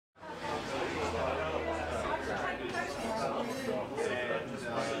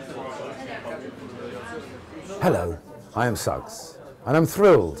Hello, I am Suggs, and I'm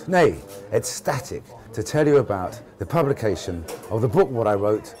thrilled, nay, ecstatic, to tell you about the publication of the book what I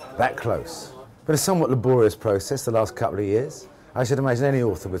wrote, That Close. Been a somewhat laborious process the last couple of years. I should imagine any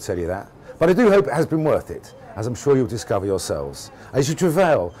author would tell you that. But I do hope it has been worth it, as I'm sure you'll discover yourselves, as you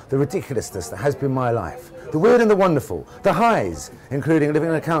travail the ridiculousness that has been my life, the weird and the wonderful, the highs, including living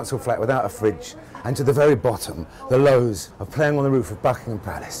in a council flat without a fridge, and to the very bottom, the lows of playing on the roof of Buckingham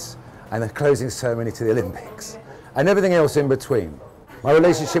Palace, and the closing ceremony to the Olympics, and everything else in between. My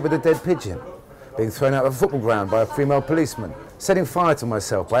relationship with a dead pigeon, being thrown out of a football ground by a female policeman, setting fire to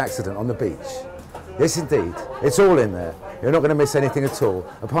myself by accident on the beach. Yes, indeed, it's all in there. You're not going to miss anything at all,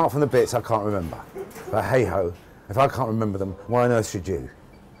 apart from the bits I can't remember. But hey-ho, if I can't remember them, why on earth should you?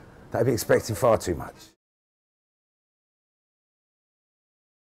 That'd be expecting far too much.